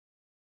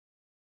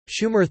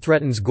Schumer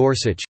threatens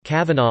Gorsuch,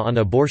 Kavanaugh on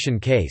abortion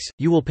case,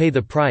 "You will pay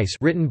the price,"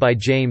 written by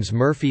James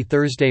Murphy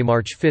Thursday,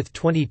 March 5,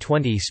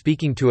 2020.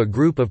 Speaking to a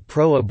group of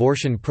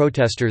pro-abortion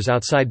protesters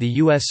outside the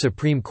U.S.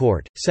 Supreme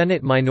Court,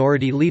 Senate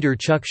Minority Leader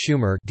Chuck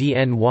Schumer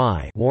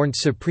 (DNY) warned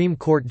Supreme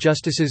Court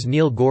Justices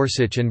Neil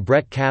Gorsuch and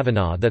Brett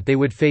Kavanaugh that they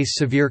would face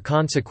severe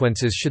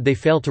consequences should they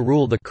fail to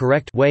rule the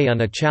correct way on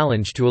a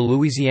challenge to a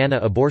Louisiana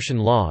abortion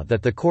law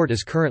that the court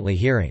is currently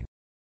hearing.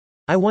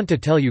 "I want to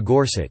tell you,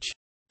 Gorsuch.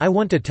 I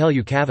want to tell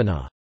you,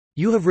 Kavanaugh.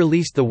 You have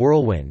released the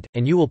whirlwind,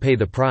 and you will pay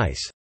the price,"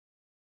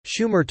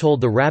 Schumer told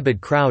the rabid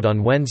crowd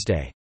on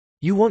Wednesday.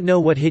 "You won't know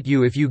what hit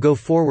you if you go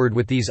forward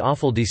with these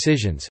awful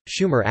decisions,"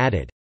 Schumer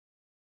added.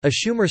 A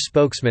Schumer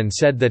spokesman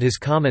said that his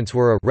comments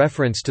were a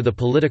reference to the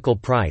political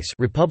price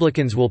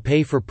Republicans will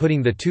pay for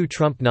putting the two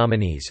Trump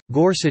nominees,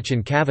 Gorsuch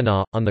and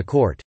Kavanaugh, on the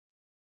court.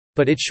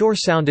 But it sure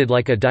sounded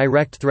like a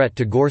direct threat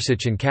to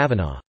Gorsuch and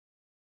Kavanaugh.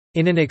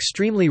 In an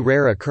extremely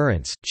rare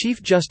occurrence,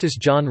 Chief Justice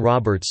John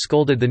Roberts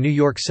scolded the New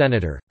York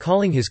senator,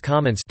 calling his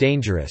comments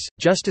dangerous.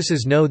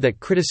 Justices know that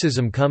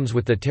criticism comes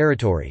with the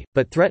territory,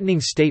 but threatening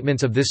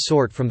statements of this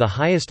sort from the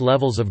highest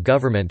levels of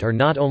government are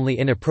not only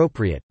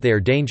inappropriate, they are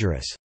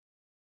dangerous.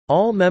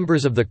 "All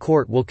members of the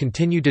court will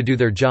continue to do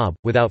their job,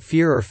 without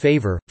fear or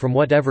favor, from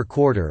whatever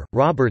quarter,"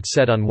 Roberts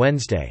said on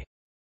Wednesday.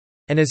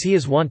 And as he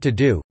is wont to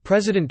do,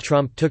 President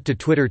Trump took to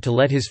Twitter to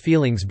let his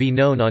feelings be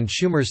known on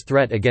Schumer's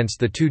threat against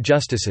the two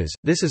justices.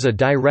 "This is a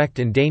direct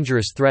and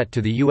dangerous threat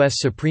to the U.S.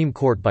 Supreme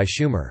Court by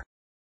Schumer.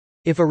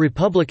 If a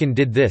Republican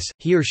did this,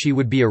 he or she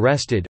would be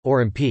arrested,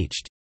 or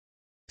impeached.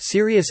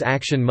 Serious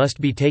action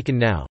must be taken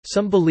now."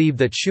 Some believe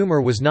that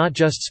Schumer was not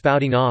just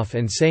spouting off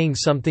and saying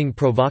something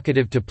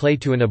provocative to play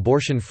to an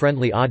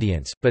abortion-friendly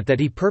audience, but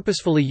that he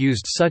purposefully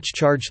used such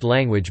charged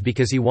language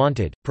because he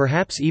wanted,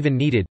 perhaps even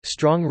needed,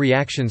 strong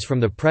reactions from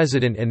the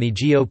president and the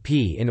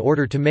GOP in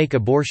order to make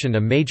abortion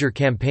a major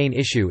campaign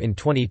issue in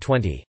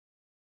 2020.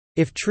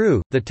 If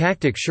true, the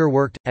tactic sure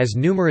worked, as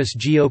numerous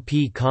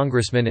GOP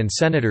congressmen and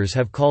senators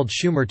have called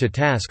Schumer to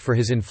task for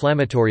his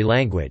inflammatory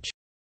language.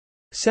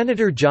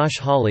 Senator Josh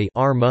Hawley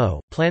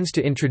plans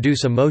to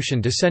introduce a motion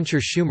to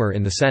censure Schumer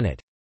in the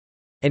Senate.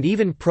 And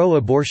even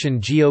pro-abortion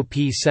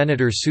GOP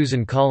Senator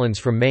Susan Collins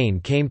from Maine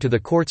came to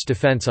the court's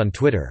defense on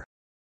Twitter.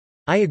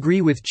 "I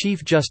agree with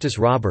Chief Justice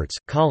Roberts,"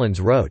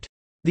 Collins wrote.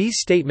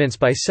 "These statements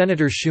by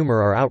Senator Schumer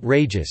are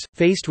outrageous.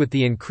 Faced with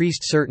the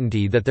increased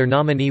certainty that their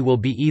nominee will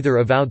be either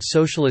avowed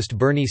socialist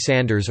Bernie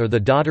Sanders or the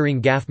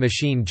doddering gaffe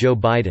machine Joe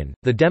Biden,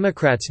 the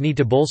Democrats need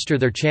to bolster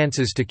their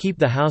chances to keep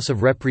the House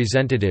of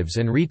Representatives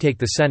and retake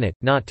the Senate,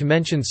 not to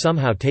mention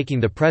somehow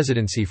taking the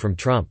presidency from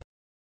Trump.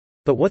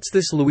 But what's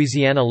this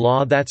Louisiana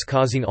law that's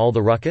causing all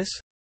the ruckus?"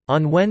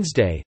 On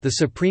Wednesday, the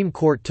Supreme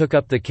Court took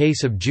up the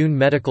case of June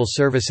Medical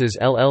Services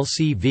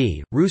LLC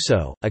v.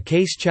 Russo, a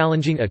case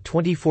challenging a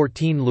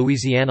 2014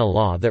 Louisiana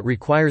law that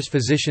requires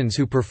physicians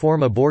who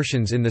perform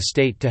abortions in the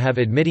state to have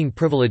admitting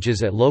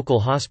privileges at local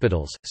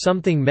hospitals,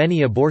 something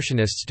many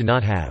abortionists do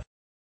not have.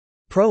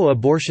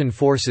 Pro-abortion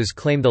forces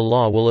claim the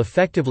law will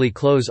effectively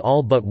close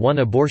all but one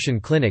abortion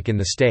clinic in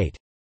the state.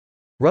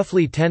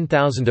 Roughly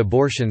 10,000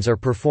 abortions are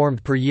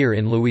performed per year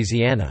in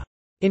Louisiana.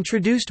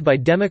 Introduced by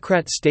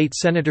Democrat State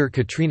Senator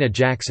Katrina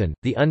Jackson,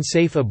 the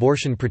Unsafe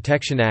Abortion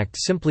Protection Act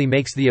simply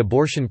makes the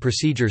abortion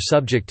procedure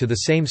subject to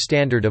the same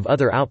standard of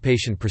other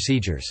outpatient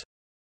procedures.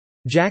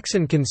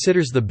 Jackson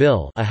considers the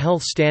bill a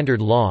health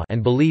standard law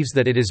and believes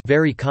that it is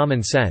very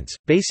common sense.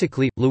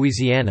 Basically,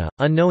 Louisiana,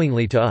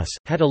 unknowingly to us,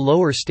 had a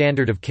lower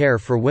standard of care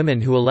for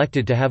women who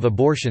elected to have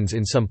abortions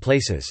in some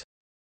places.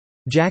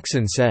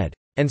 Jackson said.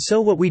 And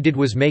so what we did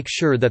was make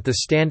sure that the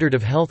standard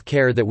of health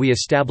care that we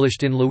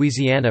established in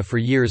Louisiana for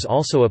years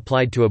also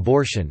applied to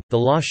abortion. The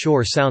law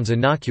sure sounds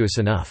innocuous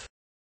enough.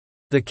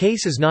 The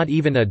case is not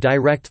even a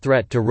direct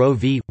threat to Roe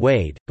v.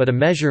 Wade, but a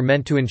measure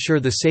meant to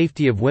ensure the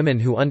safety of women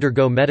who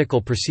undergo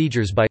medical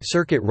procedures by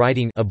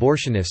circuit-riding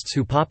abortionists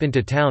who pop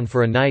into town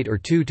for a night or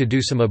two to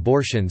do some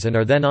abortions and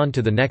are then on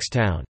to the next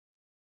town.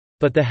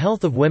 But the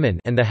health of women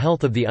and the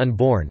health of the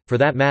unborn, for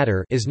that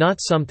matter, is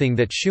not something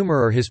that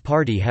Schumer or his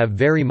party have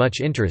very much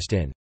interest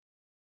in.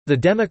 The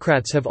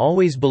Democrats have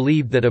always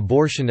believed that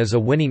abortion is a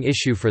winning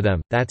issue for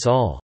them, that's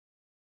all.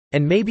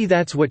 And maybe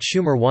that's what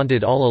Schumer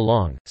wanted all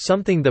along,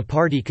 something the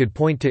party could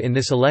point to in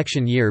this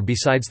election year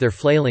besides their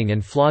flailing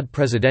and flawed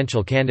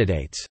presidential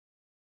candidates.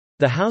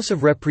 The House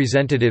of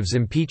Representatives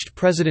impeached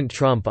President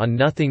Trump on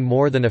nothing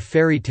more than a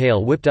fairy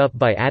tale whipped up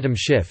by Adam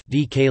Schiff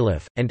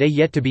and a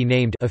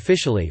yet-to-be-named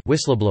officially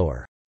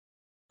whistleblower.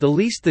 The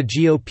least the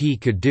GOP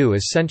could do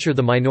is censure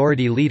the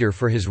minority leader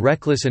for his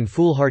reckless and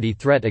foolhardy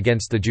threat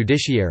against the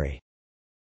judiciary.